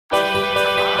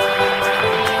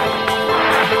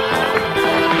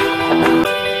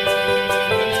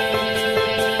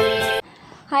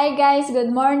Hi guys,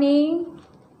 good morning.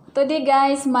 Today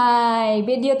guys, my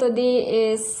video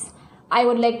today is I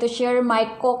would like to share my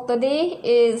cook today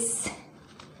is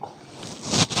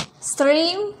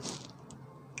shrimp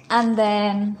and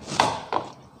then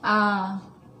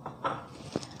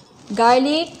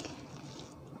garlic.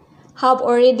 Have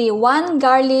already one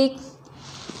garlic.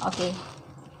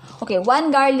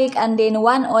 One garlic and then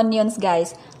one onions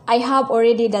guys. I have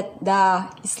already the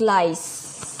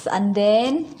slice and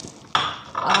then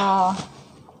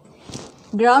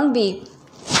ground beef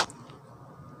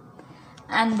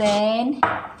and then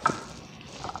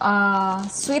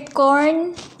sweet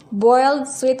corn, boiled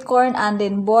sweet corn and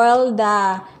then boil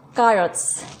the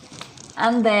carrots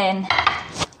and then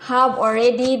have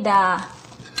already the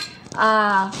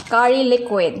curry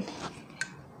liquid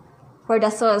for the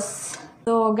sauce.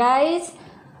 So guys,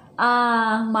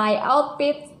 my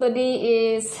outfit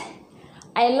today is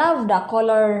I love the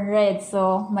color red,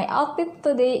 so my outfit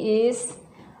today is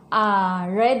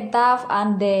red top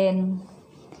and then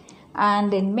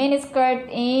mini skirt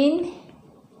in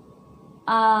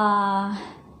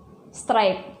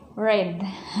stripe red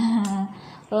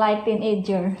like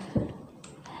teenager.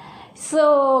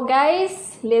 So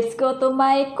guys, let's go to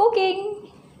my cooking.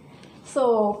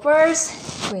 So first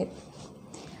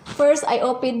I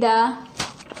open the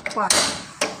pot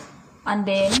and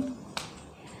then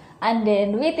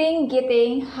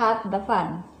getting hot the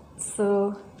pan.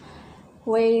 So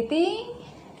wait,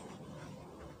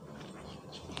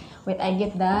 I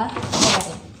get the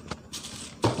oil.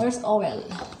 Where's oil?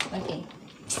 Okay,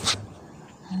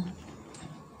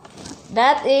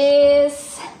 that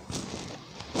is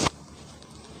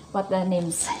what the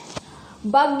names,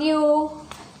 Baguio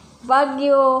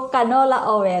canola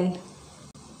oil.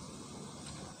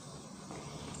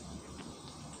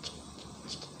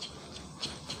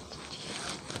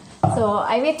 So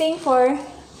I'm waiting for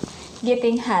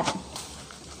getting hot.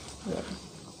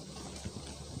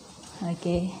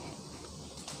 Okay.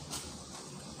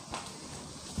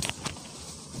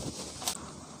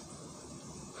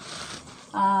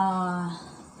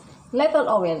 Little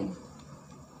oil.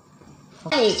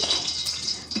 Garlic.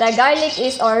 The garlic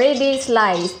is already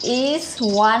sliced. Is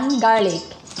one garlic.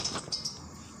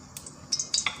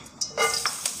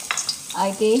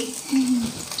 Okay.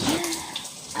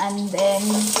 And then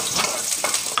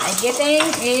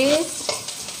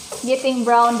getting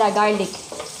brown the garlic.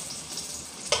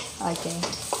 Okay.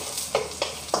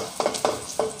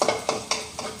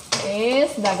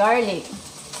 Is the garlic.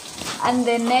 And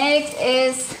the next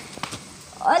is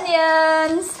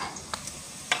onions.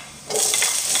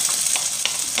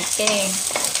 Okay.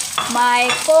 My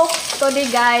cook today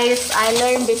guys, I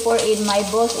learned before in my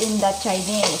boss in the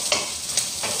Chinese.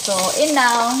 So in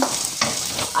now,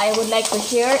 I would like to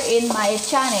share in my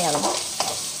channel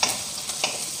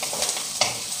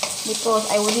because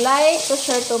I would like to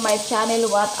share to my channel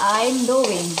what I'm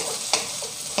doing.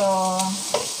 So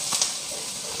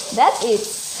that's it.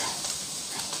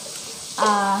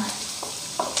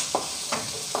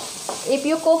 If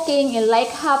you cooking and like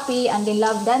happy and they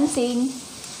love dancing,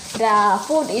 the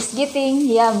food is getting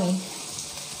yummy.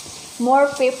 More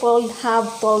people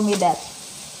have told me that.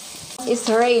 It's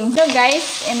shrimp. So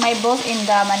guys, in my boss in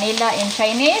the Manila in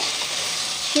Chinese,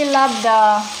 she loved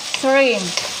the shrimp.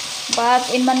 But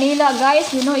in Manila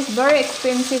guys, you know it's very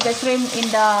expensive. The shrimp in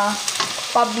the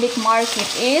public market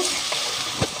is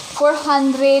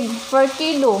 400 per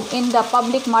kilo in the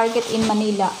public market in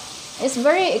Manila. It's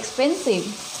very expensive.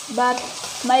 But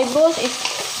my boss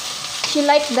she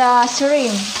liked the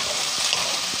shrimp.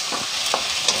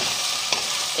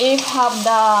 If have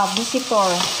the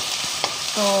visitor.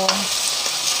 So,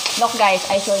 look guys,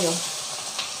 I show you.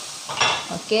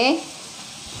 Okay.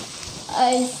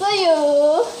 I show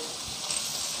you.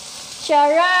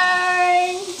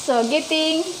 Charan! So,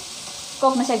 getting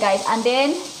cook na siya guys. And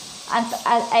then,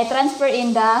 I transfer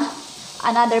in the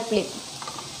another plate.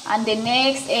 And then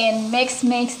next,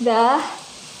 mix the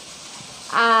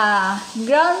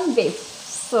ground beef.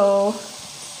 So,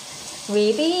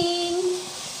 waiting.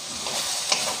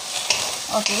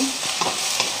 Okay.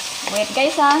 Wait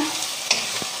guys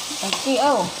Okay,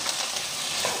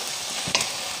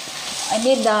 I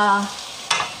need the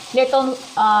little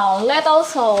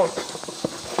salt.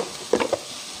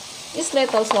 This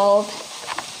little salt.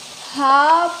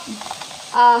 Half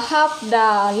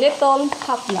the little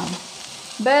half lang.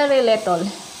 Very little.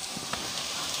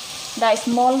 The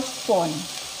small spoon.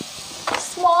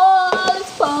 Small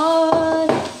spoon.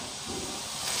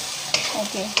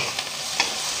 Okay.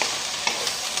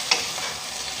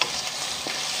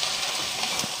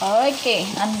 Okay,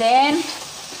 and then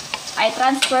I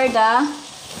transfer the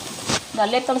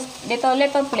little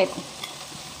plate.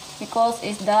 because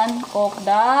it's done cook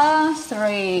the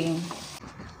shrimp.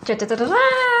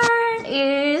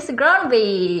 Is ground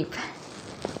beef.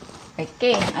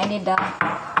 Okay, I need the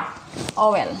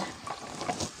oil.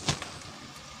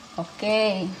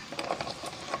 Okay,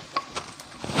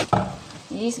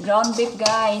 is ground beef,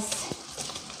 guys.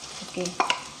 Okay.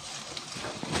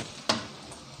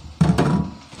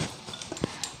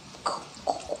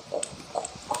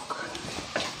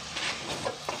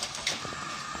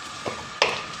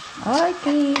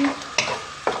 Okay.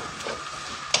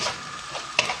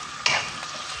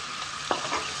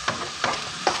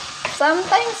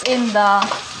 Sometimes in the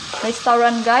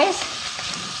restaurant, guys,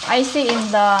 I see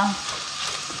in the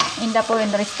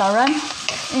restaurant,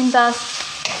 in the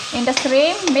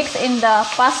shrimp mix in the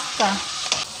pasta.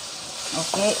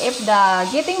 Okay, if the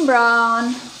getting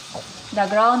brown, the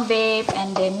ground beef,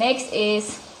 and then next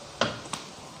is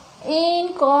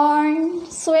in corn,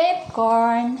 sweet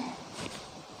corn.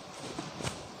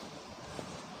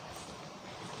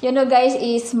 You know, guys,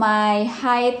 is my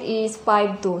height is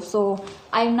 5'2", so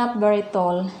I'm not very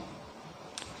tall.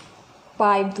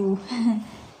 5'2".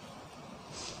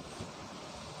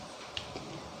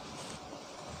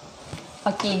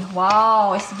 Okay,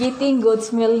 wow, it's getting good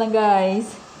smell na,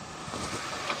 guys.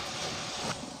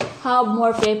 Have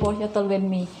more people settle with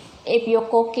me. If you're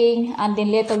cooking and then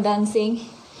little dancing,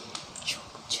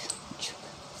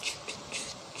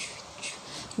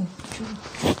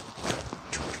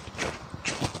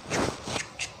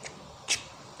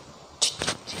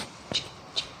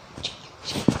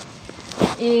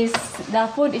 the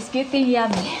food is getting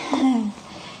yummy.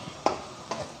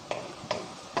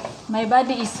 My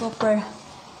body is super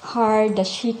hard, the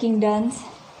shaking dance,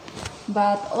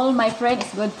 but all my friends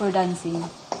is good for dancing.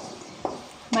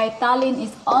 My talent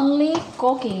is only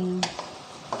cooking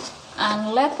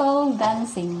and little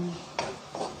dancing.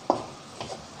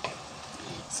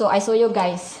 So I show you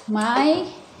guys my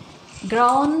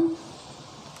ground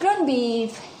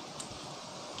beef.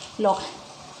 Look.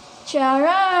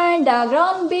 Charan, the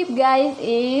ground beef, guys,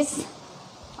 is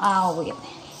wait.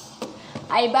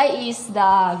 I buy is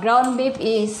the ground beef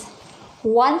is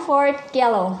 1/4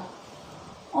 kilo.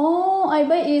 Oh, I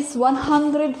buy is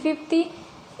 150.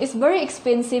 It's very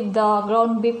expensive, the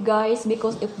ground beef, guys,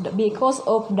 because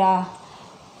of the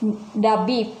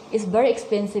beef is very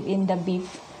expensive in the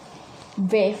beef.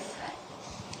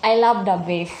 I love the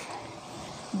beef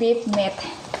meat.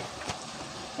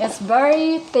 It's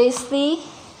very tasty.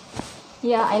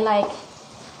 Yeah, I like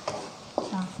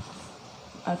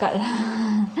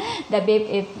the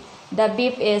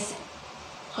beef is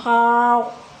cow.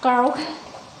 I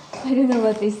don't know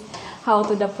how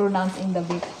to pronounce in the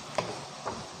beef.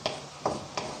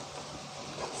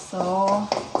 So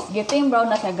getting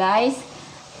brown na siya, guys,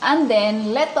 and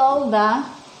then let all the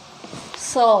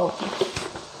salt.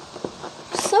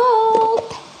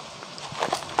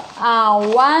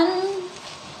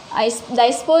 The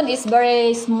spoon is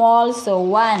very small, so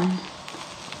one.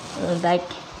 Like,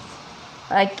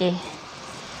 okay.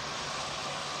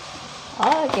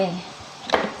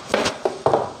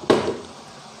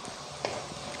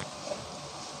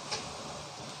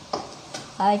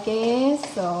 Okay,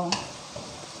 so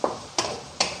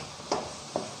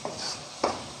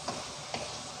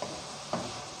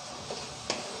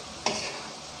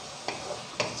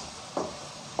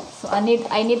I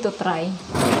need to try.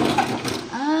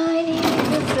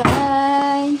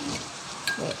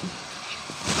 Wait.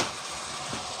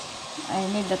 I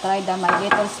need to try my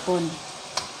little spoon.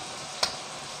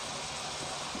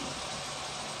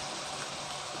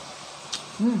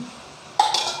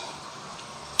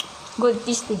 Good,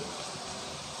 tasty.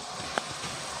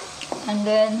 And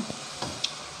then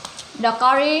the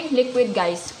curry liquid,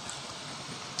 guys.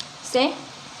 See?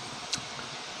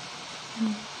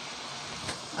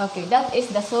 Okay, that is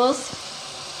the sauce.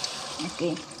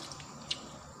 Okay.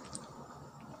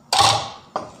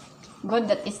 Good,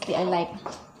 that is the I like.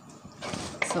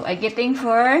 So I getting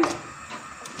for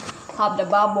have the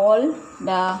bubble,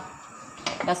 the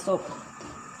soup.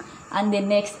 And the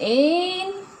next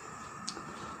in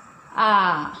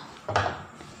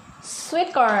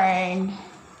sweet corn.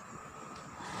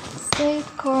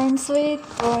 Sweet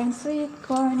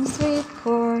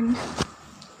corn.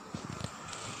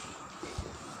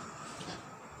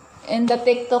 And the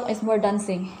TikTok is more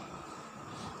dancing.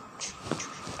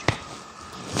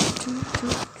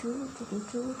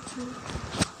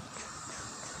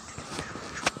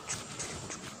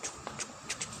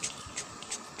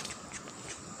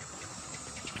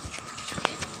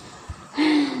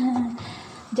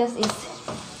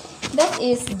 That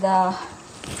is the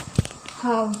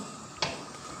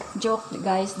joke,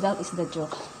 guys. That is the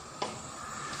joke.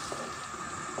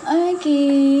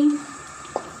 Okay.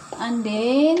 And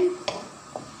then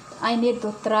I need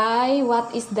to try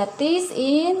what is the taste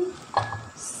in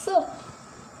soup.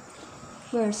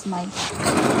 Where's my...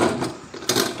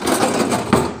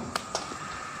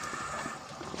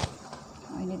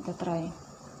 I need to try.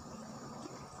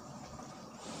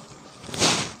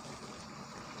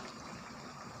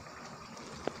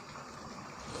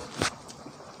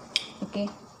 Okay.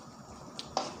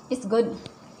 It's good.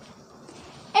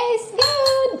 It's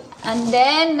good. And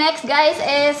then next guys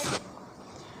is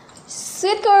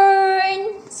sweet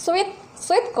corn.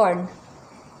 Sweet corn.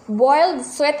 Boiled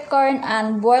sweet corn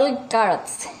and boiled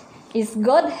carrots. It's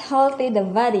good, healthy the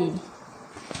body.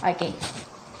 Okay.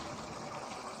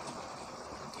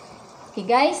 Okay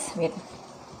guys, wait.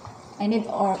 I need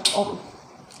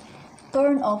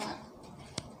turn off.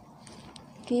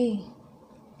 Okay.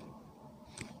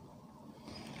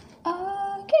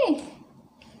 Okay.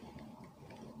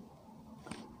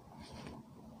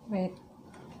 Wait.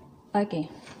 Okay.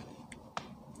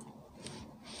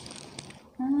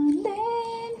 And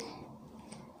then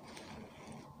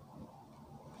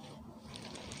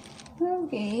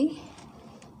okay.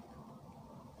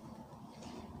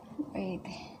 Wait.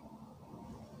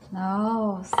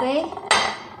 No, see?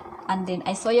 And then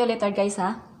I saw you later guys,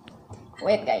 huh?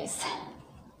 Wait guys.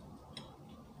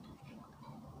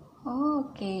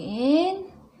 Okay,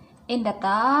 in the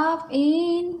top,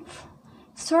 in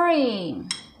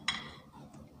stirring.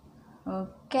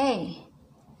 Okay.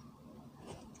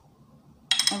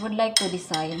 I would like to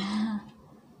design.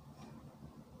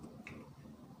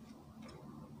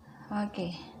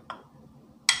 Okay.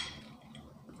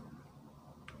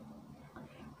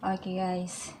 Okay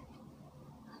guys.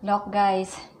 Look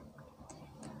guys.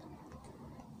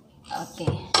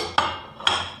 Okay.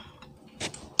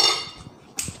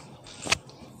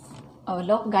 Oh,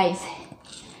 look guys,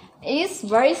 it's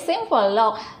very simple.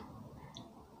 Look,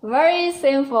 very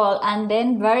simple and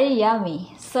then very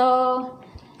yummy. So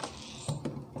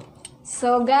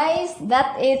guys,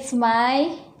 that is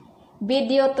my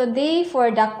video today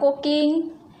for the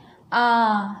cooking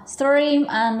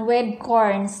shrimp and with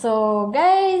corn. So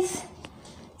guys,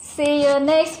 see you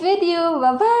next video.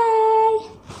 Bye bye.